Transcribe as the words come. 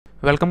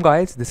Welcome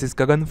guys, this is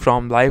Gagan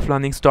from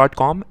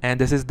lifelearnings.com and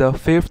this is the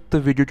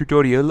 5th video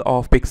tutorial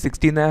of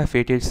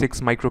PIC16F886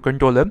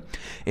 microcontroller.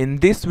 In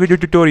this video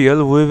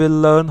tutorial we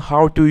will learn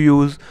how to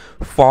use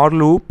for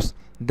loops,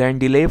 then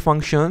delay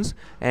functions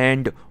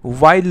and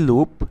while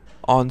loop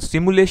on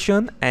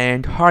simulation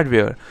and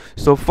hardware.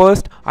 So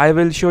first I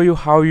will show you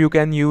how you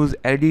can use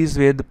LEDs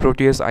with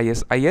Proteus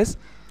ISIS.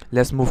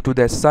 Let's move to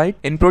that side.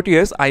 In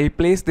Proteus I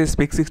place this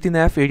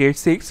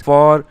PIC16F886.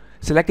 For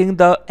selecting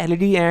the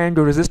LED and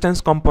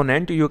resistance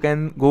component, you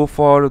can go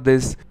for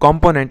this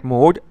component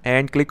mode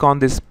and click on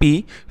this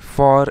P.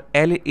 For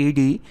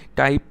LED,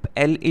 type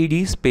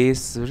LED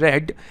space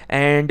red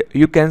and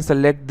you can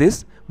select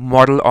this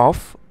model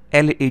of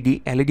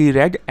LED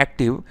red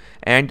active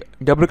and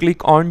double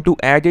click on to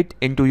add it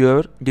into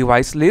your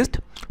device list.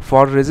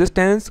 For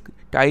resistance,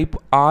 type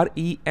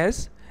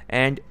RES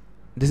and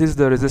this is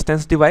the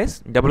resistance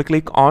device. Double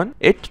click on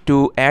it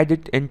to add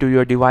it into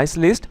your device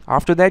list.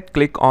 After that,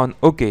 click on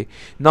OK.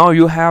 Now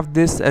you have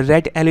this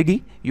red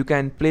LED. You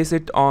can place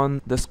it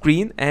on the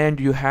screen and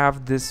you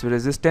have this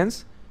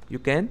resistance. You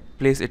can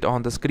place it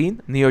on the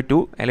screen near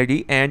to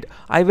LED and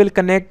I will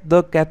connect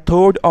the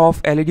cathode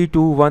of LED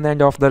to one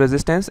end of the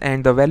resistance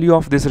and the value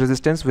of this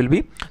resistance will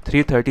be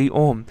 330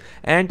 ohm,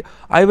 and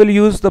I will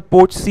use the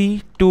port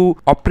C to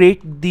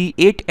operate the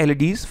 8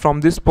 LEDs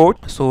from this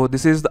port. So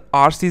this is the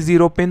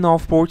RC0 pin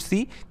of port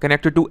C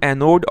connected to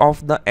anode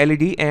of the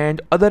LED and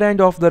other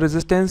end of the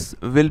resistance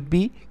will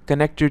be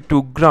connected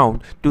to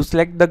ground. To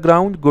select the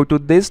ground, go to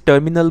this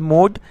terminal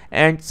mode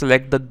and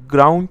select the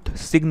ground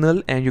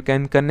signal and you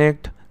can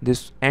connect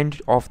this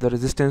end of the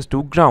resistance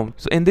to ground.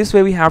 So in this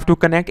way we have to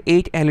connect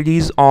 8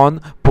 LEDs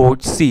on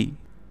port C.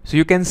 So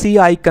you can see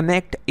I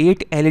connect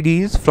 8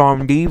 LEDs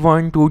from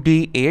D1 to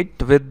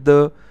D8 with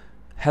the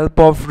help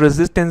of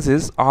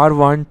resistances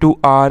R1 to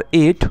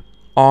R8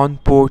 on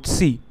port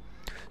C.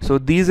 So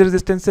these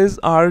resistances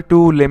are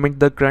to limit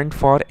the current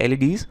for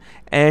LEDs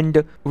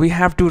and we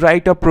have to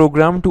write a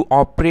program to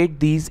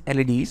operate these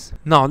LEDs.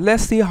 Now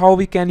let's see how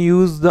we can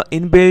use the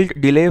inbuilt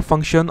delay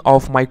function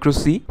of micro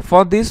C.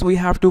 For this we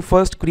have to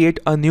first create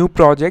a new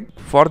project.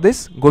 For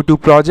this, go to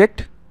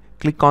project,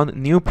 click on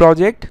new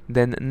project,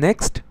 then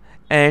next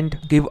and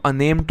give a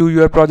name to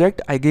your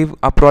project. I give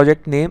a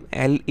project name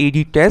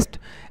LED test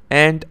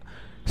and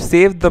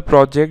save the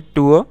project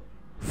to a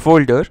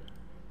folder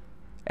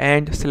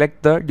and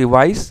select the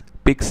device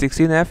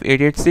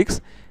PIC16F886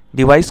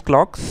 device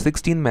clock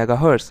 16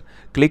 MHz.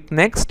 Click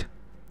next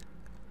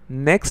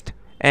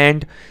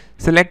and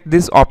select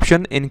this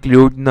option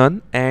include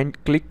none and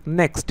click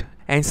next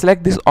and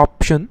select this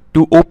option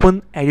to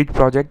open edit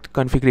project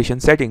configuration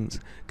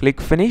settings.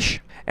 Click finish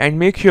and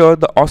make sure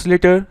the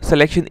oscillator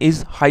selection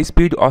is high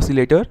speed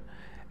oscillator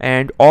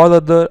and all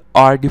other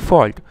are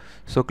default.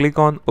 So click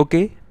on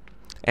OK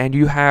and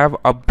you have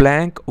a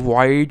blank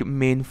void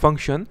main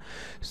function.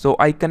 So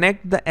I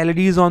connect the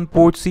LEDs on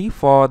port C.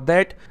 For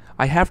that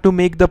I have to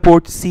make the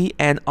port C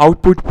an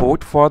output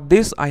port. For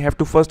this I have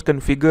to first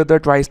configure the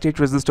tri-state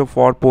resistor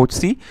for port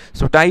C.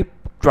 So type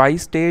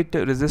tri-state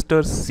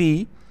resistor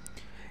C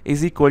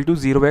is equal to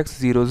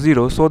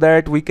 0x00 so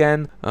that we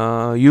can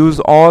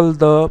use all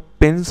the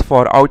pins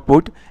for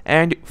output,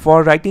 and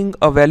for writing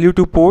a value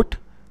to port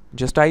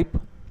just type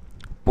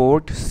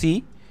port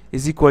C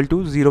is equal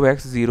to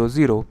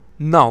 0x00.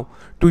 Now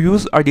to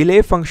use a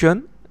delay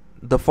function,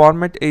 the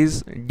format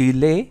is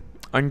delay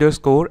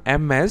underscore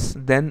ms,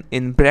 then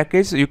in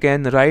brackets you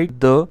can write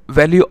the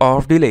value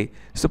of delay.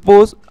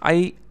 Suppose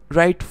I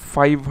write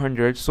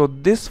 500, so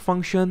this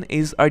function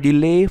is a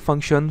delay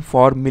function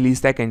for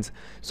milliseconds.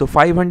 So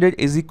 500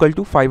 is equal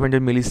to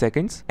 500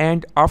 milliseconds,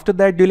 and after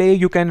that delay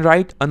you can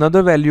write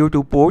another value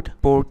to port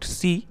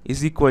C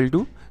is equal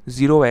to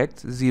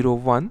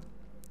 0x01.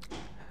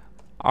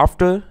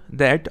 After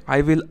that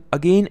I will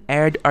again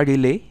add a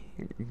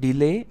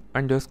delay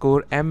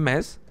underscore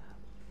ms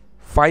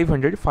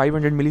 500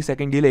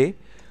 millisecond delay.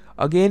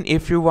 Again,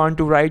 if you want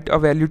to write a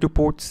value to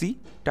port C,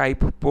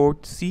 type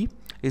port C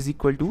is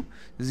equal to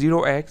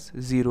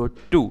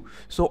 0x02.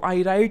 So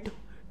I write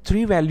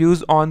 3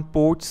 values on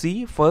port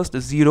C, first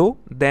 0,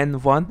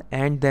 then 1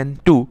 and then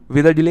 2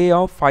 with a delay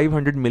of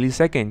 500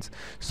 milliseconds.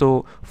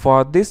 So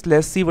for this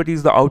let's see what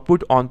is the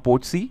output on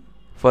port C.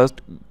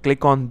 First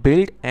click on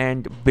build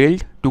and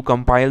build to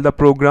compile the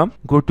program.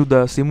 Go to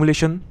the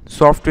simulation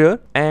software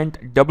and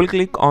double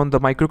click on the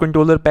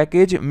microcontroller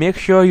package. Make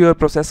sure your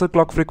processor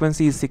clock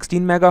frequency is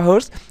 16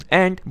 MHz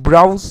and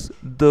browse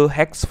the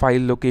hex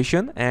file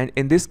location, and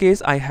in this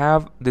case I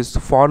have this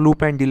for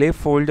loop and delay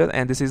folder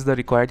and this is the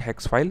required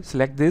hex file.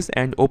 Select this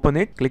and open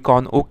it. Click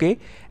on OK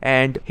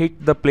and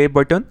hit the play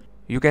button.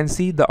 You can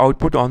see the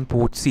output on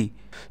port C.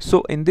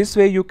 So in this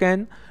way you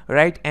can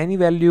write any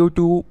value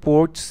to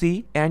port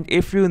C, and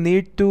if you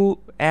need to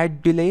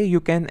add delay you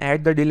can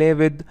add the delay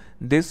with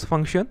this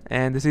function,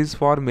 and this is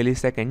for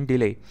millisecond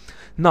delay.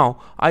 Now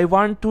I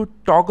want to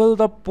toggle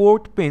the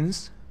port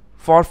pins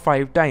for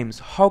 5 times.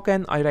 How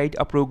can I write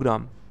a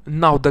program?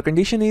 Now the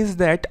condition is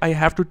that I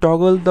have to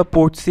toggle the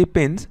port C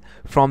pins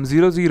from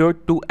 00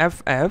 to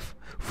FF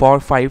for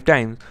 5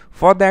 times.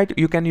 For that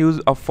you can use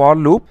a for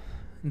loop.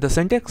 The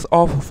syntax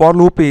of for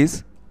loop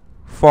is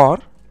for,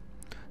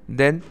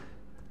 then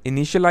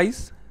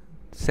initialize,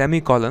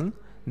 semicolon,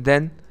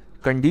 then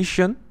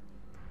condition,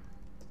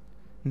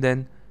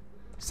 then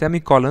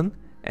semicolon,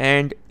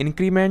 and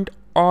increment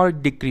or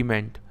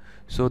decrement.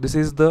 So this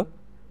is the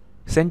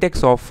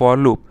syntax of for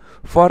loop.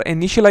 For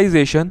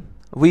initialization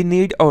we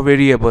need a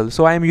variable,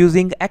 so I am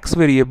using x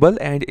variable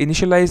and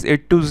initialize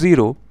it to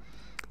 0.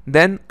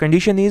 Then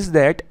condition is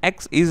that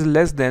x is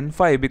less than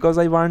 5 because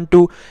I want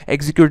to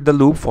execute the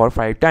loop for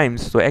 5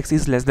 times. So x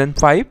is less than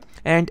 5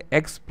 and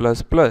x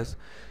plus plus.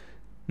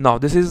 Now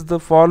this is the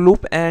for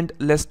loop, and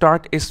let's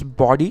start its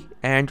body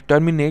and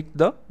terminate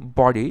the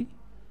body.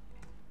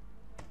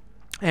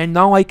 And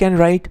now I can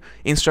write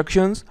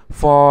instructions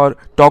for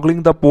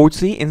toggling the port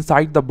C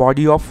inside the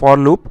body of for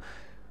loop.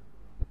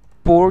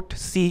 Port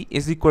C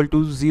is equal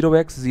to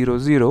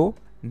 0x00,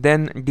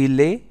 then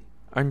delay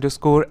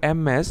underscore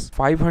ms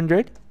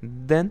 500,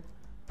 then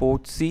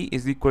port C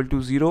is equal to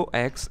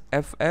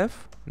 0xff,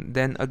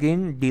 then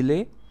again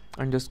delay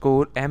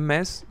underscore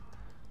ms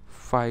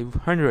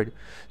 500.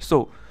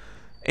 So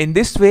in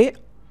this way,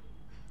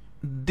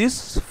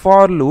 this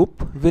for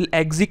loop will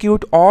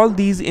execute all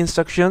these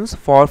instructions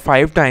for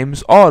 5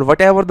 times, or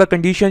whatever the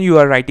condition you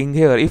are writing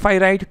here. If I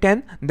write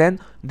 10, then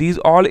these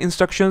all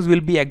instructions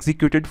will be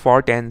executed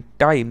for 10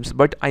 times,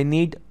 but I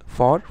need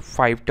for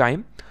 5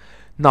 times.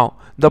 Now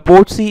the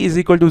port C is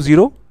equal to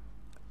 0,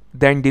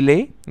 then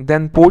delay,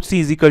 then port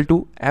C is equal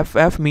to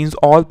FF means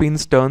all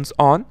pins turns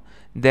on,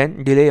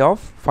 then delay of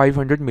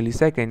 500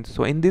 milliseconds.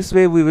 So in this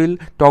way we will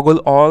toggle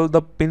all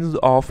the pins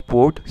of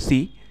port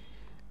C.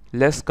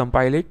 Let's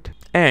compile it,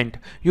 and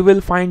you will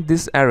find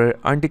this error,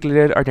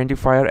 undeclared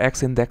identifier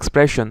x in the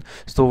expression.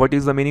 So what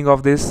is the meaning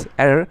of this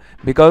error?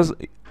 Because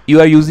you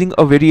are using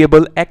a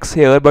variable x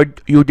here, but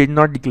you did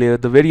not declare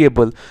the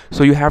variable.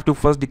 So you have to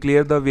first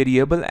declare the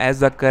variable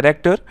as a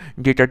character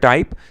data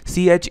type,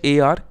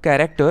 char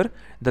character.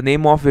 The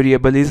name of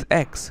variable is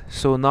x.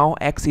 So now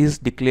x is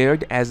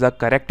declared as a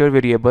character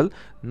variable.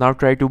 Now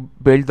try to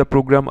build the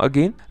program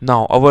again.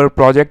 Now our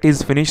project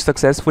is finished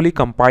successfully,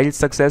 compiled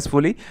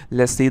successfully.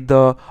 Let's see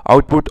the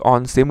output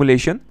on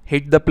simulation.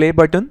 Hit the play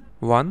button.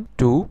 1,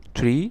 2,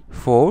 3,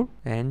 4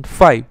 and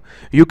 5.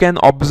 You can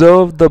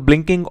observe the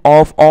blinking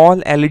of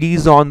all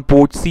LEDs on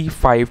port C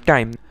 5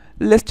 times.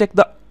 Let's check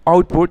the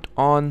output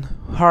on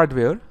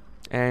hardware,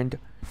 and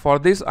for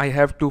this I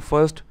have to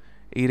first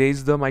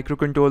erase the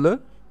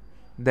microcontroller,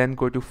 then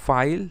go to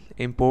file,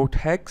 import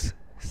hex,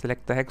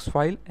 select the hex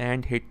file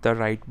and hit the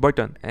right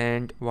button,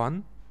 and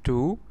 1,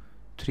 2,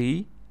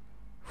 3,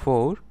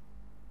 4,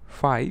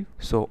 5.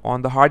 So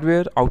on the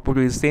hardware output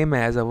is same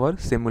as our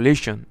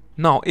simulation.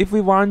 Now if we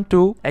want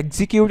to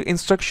execute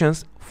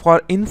instructions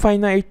for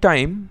infinite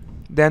time,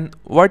 then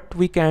what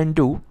we can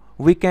do,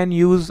 we can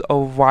use a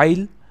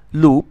while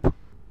loop.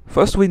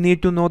 First we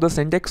need to know the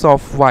syntax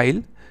of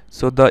while.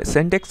 So the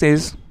syntax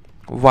is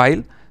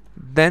while,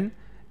 then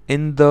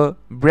in the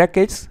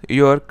brackets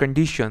your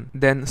condition,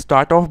 then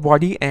start of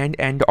body and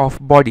end of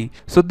body.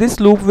 So this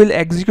loop will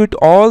execute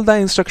all the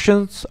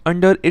instructions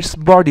under its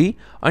body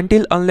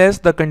until unless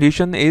the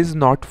condition is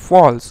not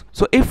false.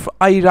 So if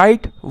I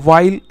write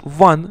while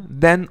 1,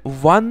 then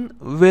 1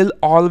 will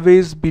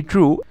always be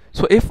true.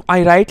 So if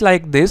I write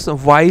like this,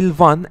 while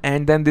 1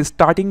 and then this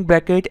starting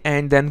bracket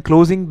and then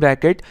closing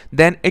bracket,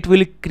 then it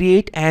will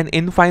create an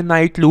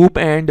infinite loop,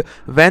 and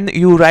when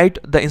you write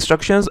the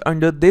instructions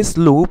under this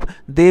loop,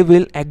 they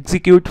will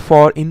execute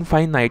for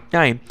infinite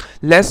time.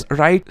 Let's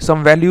write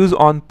some values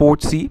on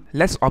port C.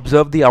 Let's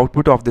observe the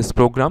output of this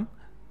program.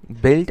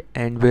 Build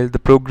and build the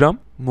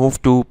program.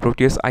 Move to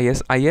Proteus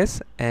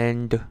ISIS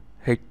and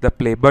hit the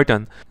play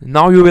button.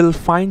 Now you will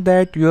find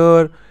that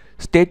your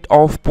state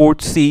of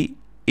port C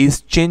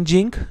is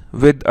changing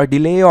with a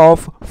delay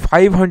of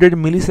 500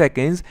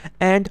 milliseconds,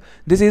 and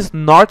this is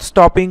not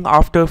stopping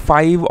after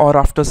 5 or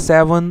after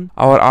 7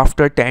 or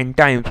after 10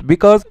 times,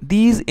 because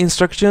these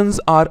instructions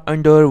are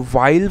under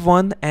while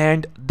 1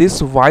 and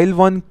this while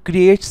 1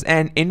 creates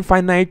an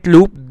infinite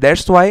loop.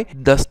 That's why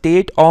the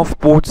state of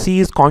port C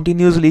is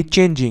continuously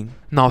changing.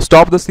 Now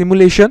stop the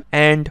simulation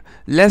and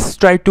let's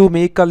try to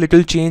make a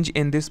little change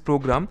in this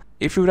program.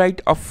 If you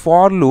write a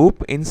for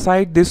loop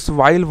inside this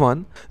while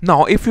 1,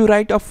 now if you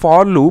write a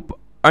for loop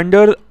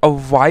under a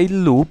while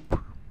loop,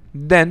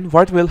 then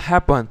what will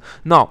happen?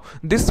 Now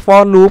this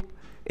for loop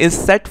is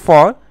set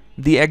for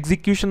the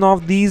execution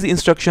of these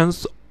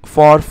instructions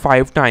for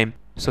 5 times.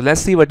 So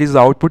let's see what is the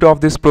output of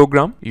this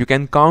program. You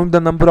can count the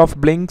number of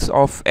blinks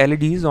of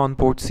LEDs on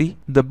port C.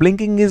 The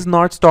blinking is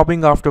not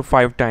stopping after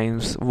 5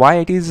 times. Why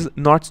it is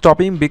not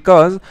stopping?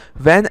 Because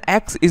when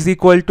x is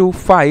equal to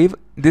 5,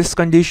 this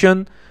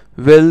condition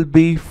will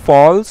be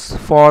false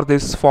for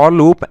this for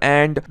loop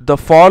and the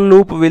for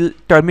loop will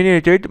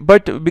terminate it.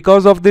 But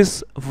because of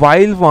this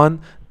while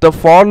 1, the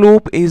for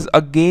loop is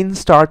again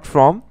start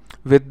from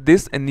with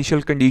this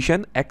initial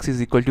condition x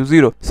is equal to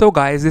 0. So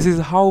guys, this is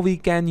how we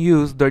can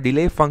use the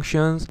delay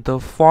functions, the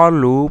for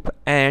loop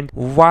and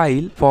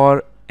while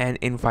for an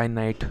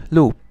infinite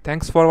loop.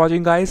 Thanks for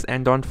watching guys,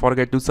 and don't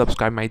forget to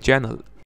subscribe my channel.